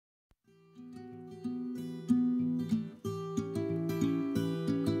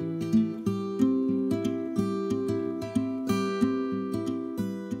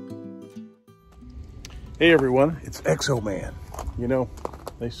Hey everyone, it's Exoman. You know,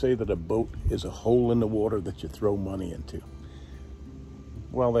 they say that a boat is a hole in the water that you throw money into.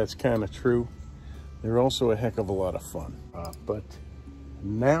 Well, that's kind of true. They're also a heck of a lot of fun. But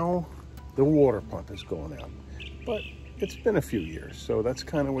now the water pump is going out. But it's been a few years, so that's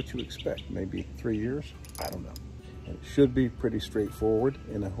kind of what you expect. Maybe 3 years, I don't know. And it should be pretty straightforward,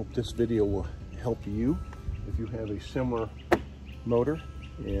 and I hope this video will help you if you have a similar motor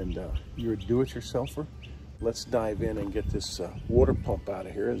and you're a do-it-yourselfer. Let's dive in and get this water pump out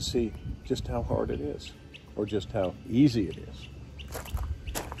of here and see just how hard it is, or just how easy it is.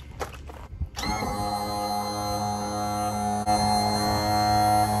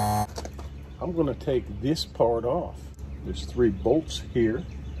 I'm going to take this part off. There's 3 bolts here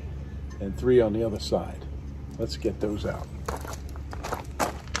and 3 on the other side. Let's get those out.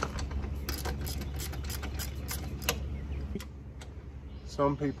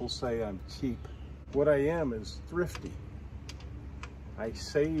 Some people say I'm cheap. What I am is thrifty. I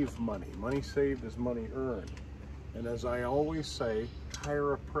save money. Money saved is money earned. And as I always say,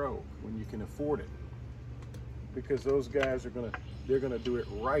 hire a pro when you can afford it. Because those guys are they're gonna do it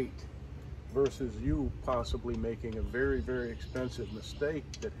right, versus you possibly making a very, very expensive mistake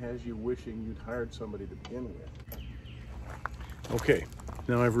that has you wishing you'd hired somebody to begin with. Okay,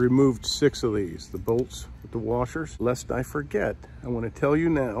 now I've removed 6 of these, the bolts with the washers. Lest I forget, I want to tell you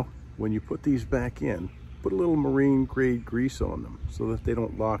now, when you put these back in, put a little marine grade grease on them so that they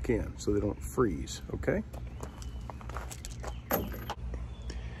don't lock in, so they don't freeze, okay?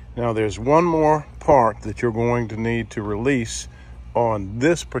 Now there's one more part that you're going to need to release on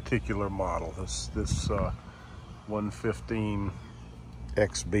this particular model, this 115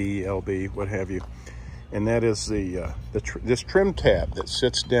 XB, LB, what have you. And that is this trim tab that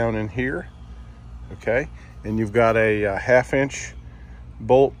sits down in here, okay? And you've got a 1/2 inch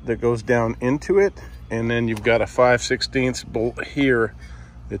bolt that goes down into it, and then you've got a 5/16 bolt here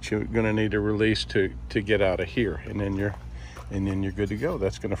that you're gonna need to release to get out of here. And then you're good to go.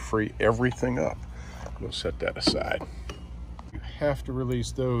 That's gonna free everything up. We'll set that aside. You have to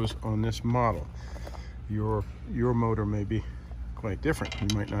release those on this model. Your motor may be quite different.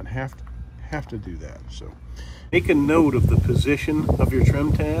 You might not have to do that. So make a note of the position of your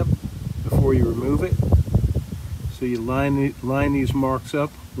trim tab before you remove it. So you line these marks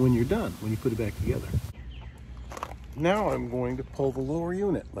up when you're done, when you put it back together. Now I'm going to pull the lower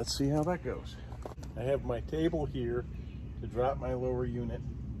unit. Let's see how that goes. I have my table here to drop my lower unit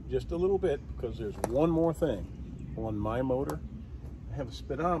just a little bit, because there's one more thing. On my motor, I have a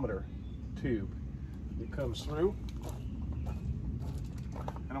speedometer tube that comes through,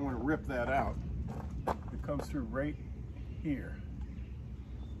 and I'm going to rip that out. It comes through right here.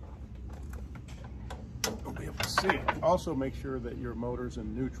 You'll be able to see it. Also make sure that your motor's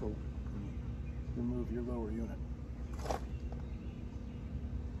in neutral and remove your lower unit.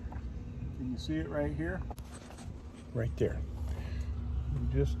 Can you see it right here? Right there. You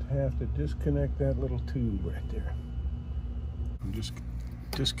just have to disconnect that little tube right there. And just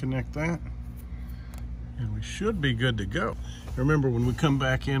disconnect that, and we should be good to go. Remember, when we come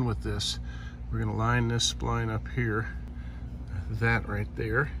back in with this, we're going to line this spline up here, that right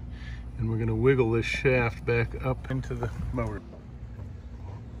there, and we're going to wiggle this shaft back up into the motor.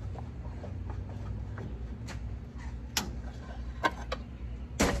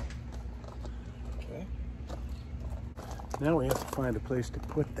 Okay. Now we have to find a place to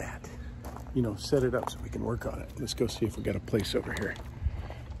put that. You know, set it up so we can work on it. Let's go see if we got a place over here.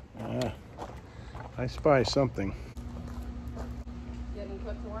 I spy something. Getting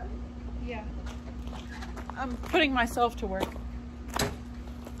put to work? Yeah. I'm putting myself to work.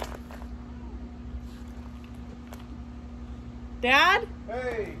 Dad?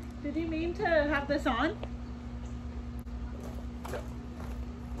 Hey! Did you mean to have this on? No.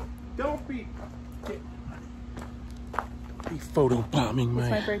 Don't be photobombing me. It's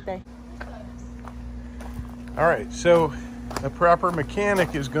my birthday. All right, so a proper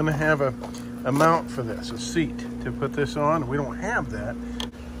mechanic is going to have a mount for this, a seat to put this on. We don't have that.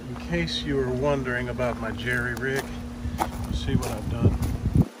 In case you were wondering about my jerry rig, you see what I've done.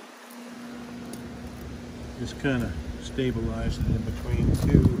 Just kind of stabilize it in between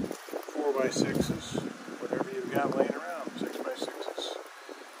 2 4x6s, whatever you've got laying around, 6x6s.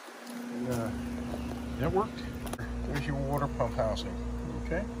 And that worked. There's your water pump housing.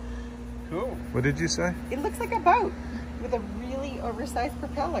 Okay. Cool. What did you say? It looks like a boat with a really oversized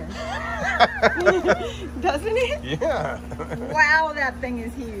propeller. Doesn't it? Yeah. Wow, that thing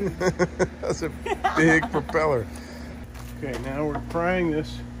is huge. That's a big propeller. Okay, now we're prying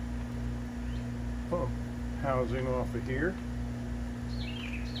this pump housing off of here.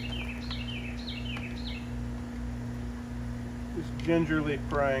 Just gingerly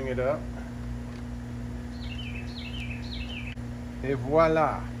prying it up. Et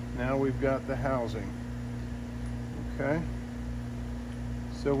voila! Now we've got the housing. Okay?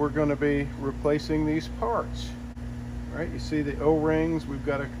 So we're going to be replacing these parts. Right? You see the O-rings, we've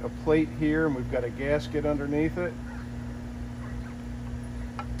got a plate here and we've got a gasket underneath it.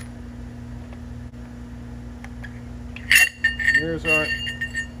 Here's our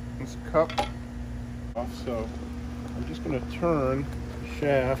cup. So I'm just going to turn the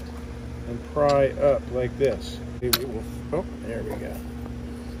shaft and pry up like this. Oh, there we go.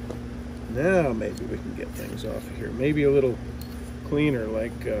 Now maybe we can get things off of here. Maybe a little cleaner,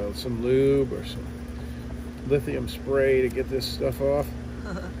 like some lube or some lithium spray to get this stuff off.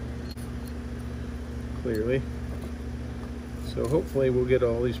 Clearly. So hopefully we'll get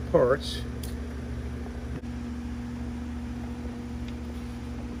all these parts.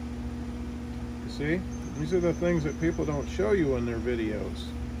 See, these are the things that people don't show you in their videos.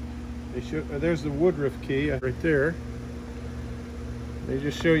 They show, there's the Woodruff key right there. They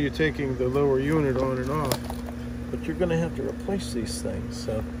just show you taking the lower unit on and off. But you're going to have to replace these things,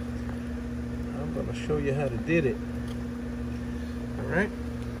 so I'm going to show you how to did it. Alright?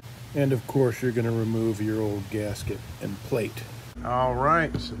 And of course you're going to remove your old gasket and plate.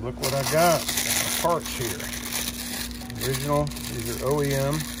 Alright, so look what I got. Got my parts here. Original, these are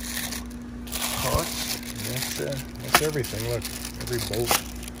OEM parts. And that's everything. Look, every bolt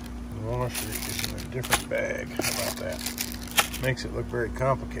and washer is in a different bag. How about that? Makes it look very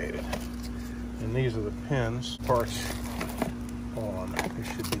complicated. And these are the pins. Parts on. This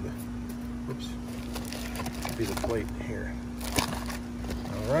should be the, oops, should be the plate here.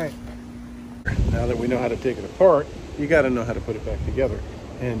 All right. Now that we know how to take it apart, you got to know how to put it back together,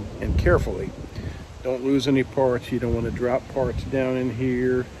 and carefully. Don't lose any parts. You don't want to drop parts down in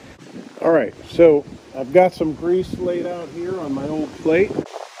here. All right, so I've got some grease laid out here on my old plate.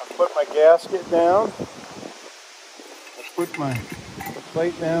 I put my gasket down. I put my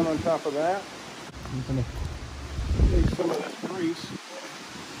plate down on top of that. I'm going to take some of this grease.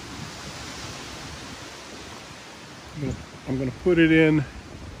 I'm going to put it in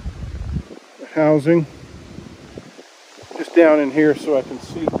the housing, just down in here so I can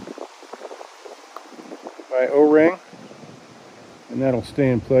see my O-ring, and that'll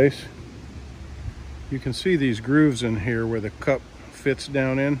stay in place. You can see these grooves in here where the cup fits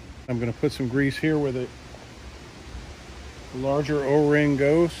down in. I'm going to put some grease here where the larger O-ring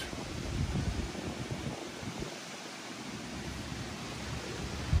goes.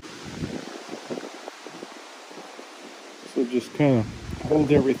 So just kind of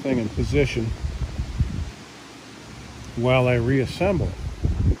hold everything in position while I reassemble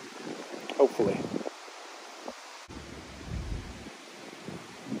it, hopefully.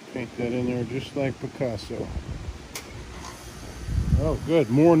 Paint that in there just like Picasso. Oh, good,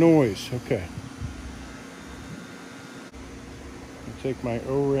 more noise. Okay. I'll take my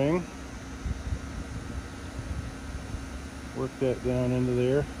O-ring, work that down into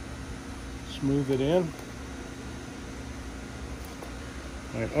there, smooth it in.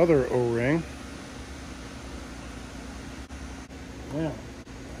 My other O-ring. Now,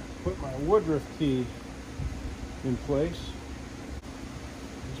 put my Woodruff key in place.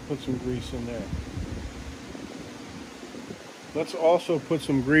 Let's put some grease in there. Let's also put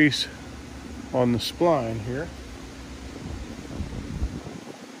some grease on the spline here.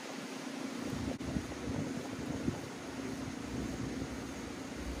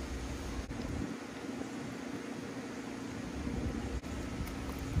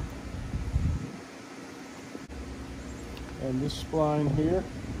 And this spline here,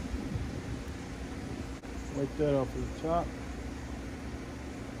 wipe that off the top.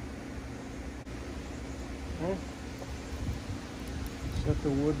 Okay. Set the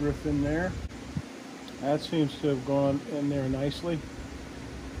Woodruff in there. That seems to have gone in there nicely.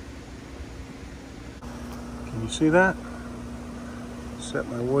 Can you see that? Set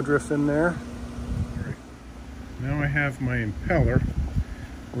my Woodruff in there. Now I have my impeller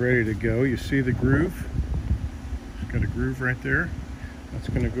ready to go. You see the groove? It's got a groove right there. That's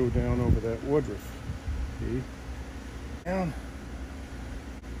going to go down over that Woodruff. See? Down.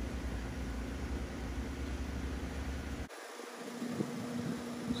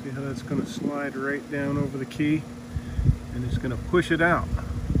 See how that's going to slide right down over the key, and it's going to push it out.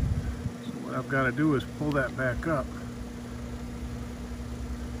 So what I've got to do is pull that back up,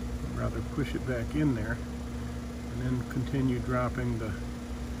 or rather push it back in there, and then continue dropping the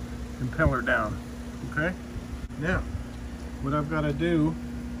impeller down. Okay? Now, what I've got to do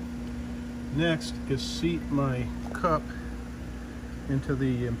next is seat my cup into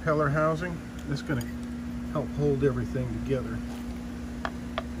the impeller housing. That's going to help hold everything together.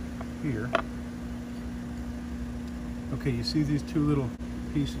 here. Okay, you see these two little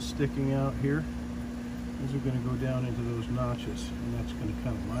pieces sticking out here? Those are going to go down into those notches, and that's going to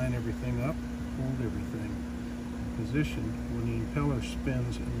kind of line everything up, hold everything in position when the impeller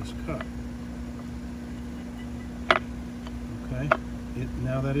spins in this cup. Okay,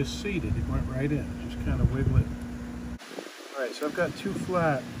 now that is seated, it went right in. Just kind of wiggle it. Alright, so I've got two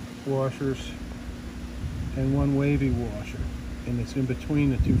flat washers and one wavy washer, and it's in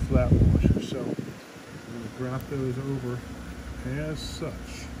between the two flat washers, so I'm going to drop those over as such.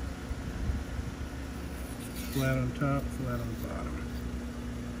 Flat on top, flat on bottom.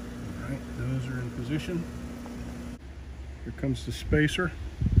 Alright, those are in position. Here comes the spacer.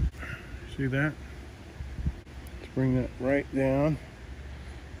 See that? Let's bring that right down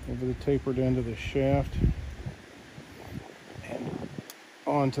over the tapered end of the shaft and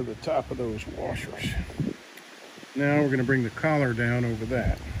onto the top of those washers. Now we're going to bring the collar down over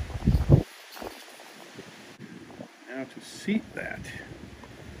that. Now to seat that,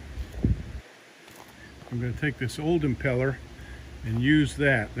 I'm going to take this old impeller and use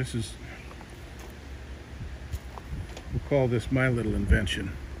that. This is, we'll call this my little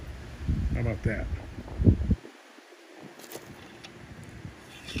invention. How about that?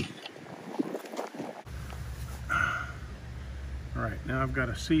 All right, now I've got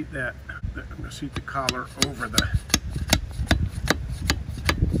to seat that. I'm going to seat the collar over the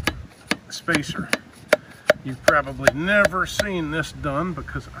spacer. You've probably never seen this done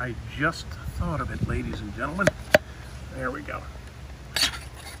because I just thought of it, ladies and gentlemen. There we go.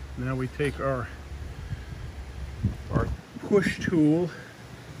 Now we take our push tool,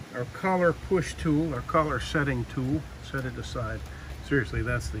 our collar push tool, our collar setting tool, set it aside. Seriously,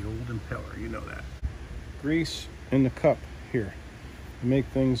 that's the old impeller, you know that. Grease in the cup here to make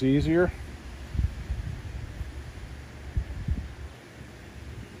things easier.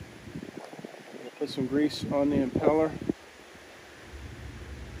 Put some grease on the impeller.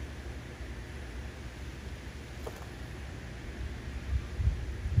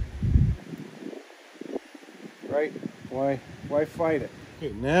 Right? Why fight it?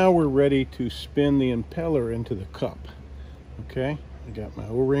 Okay, now we're ready to spin the impeller into the cup. Okay, I got my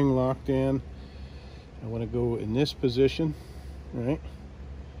O-ring locked in. I want to go in this position, right?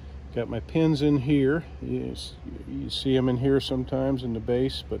 Got my pins in here. You see them in here sometimes in the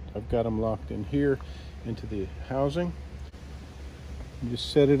base, but I've got them locked in here into the housing. You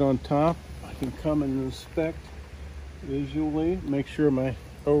just set it on top. I can come and inspect visually, make sure my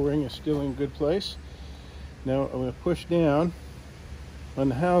O-ring is still in good place. Now I'm going to push down on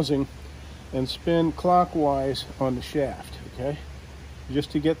the housing and spin clockwise on the shaft, okay?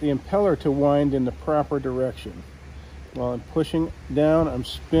 Just to get the impeller to wind in the proper direction. While I'm pushing down, I'm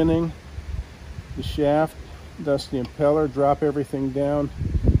spinning the shaft, thus the impeller, drop everything down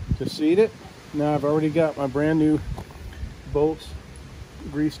to seat it. Now I've already got my brand new bolts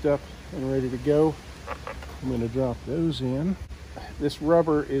greased up and ready to go. I'm going to drop those in. This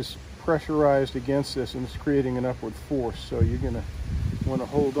rubber is pressurized against this and it's creating an upward force, so you're going to want to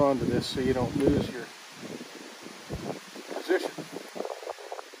hold on to this so you don't lose your position.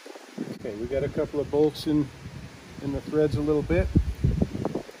 Okay, we got a couple of bolts in the threads a little bit.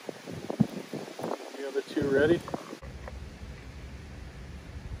 The other two ready.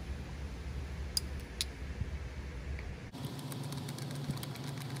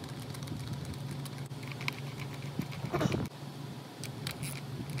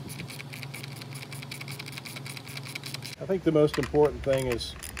 I think the most important thing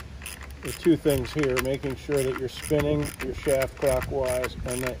is the two things here, making sure that you're spinning your shaft clockwise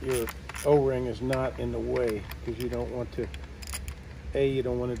and that your O-ring is not in the way, because you don't want to, A, you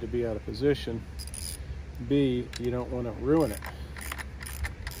don't want it to be out of position, B, you don't want to ruin it.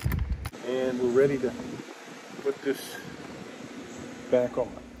 And we're ready to put this back on.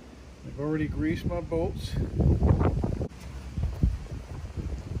 I've already greased my bolts.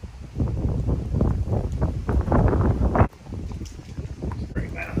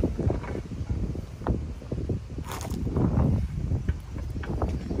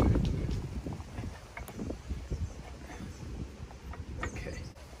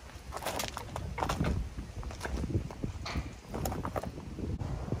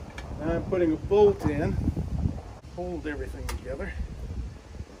 I'm putting a bolt in, hold everything together.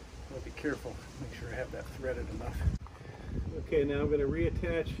 I'll be careful, make sure I have that threaded enough. Okay, now I'm going to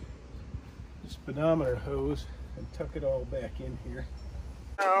reattach the speedometer hose and tuck it all back in here.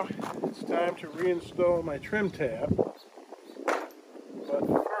 Now it's time to reinstall my trim tab,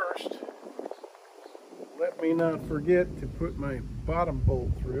 but first let me not forget to put my bottom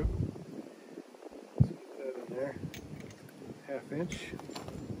bolt through. Let's get that in there, 1/2 inch.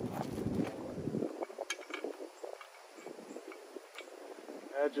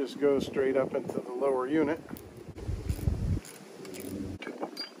 That just goes straight up into the lower unit.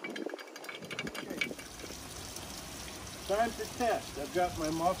 Time to test. I've got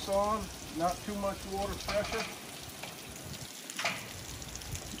my muffs on, not too much water pressure.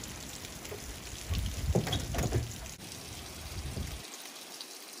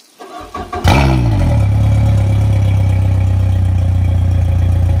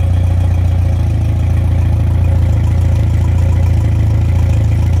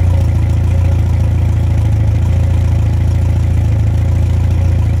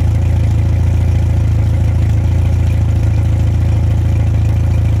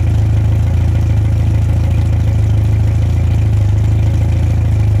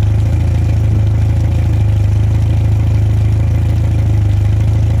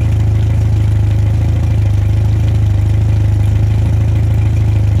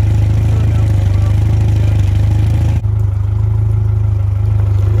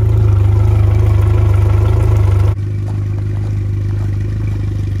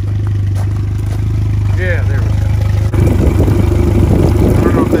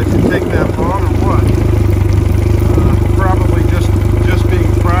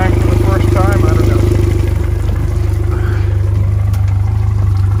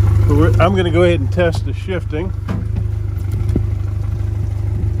 I'm going to go ahead and test the shifting.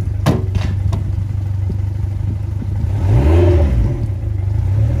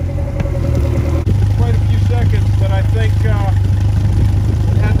 Quite a few seconds, but I think it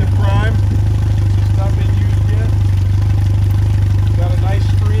had to prime. It's not been used yet. Got a nice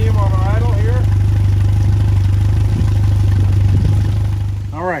stream on idle here.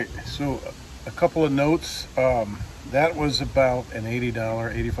 All right, so a couple of notes. That was about an $80,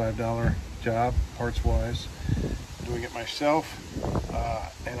 $85 job, parts-wise. Doing it myself,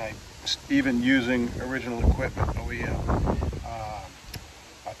 and I even using original equipment, OEM.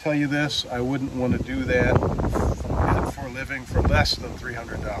 I'll tell you this, I wouldn't want to do that for a living for less than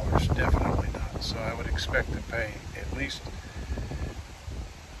 $300, definitely not. So I would expect to pay at least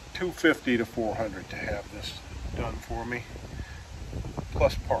 $250 to $400 to have this done for me,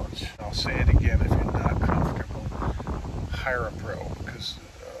 plus parts. I'll say it again, if you're not comfortable, hire a pro, because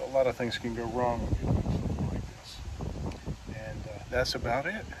a lot of things can go wrong when you're doing something like this. And that's about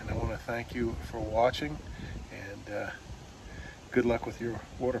it. And I want to thank you for watching, and good luck with your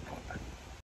water pump.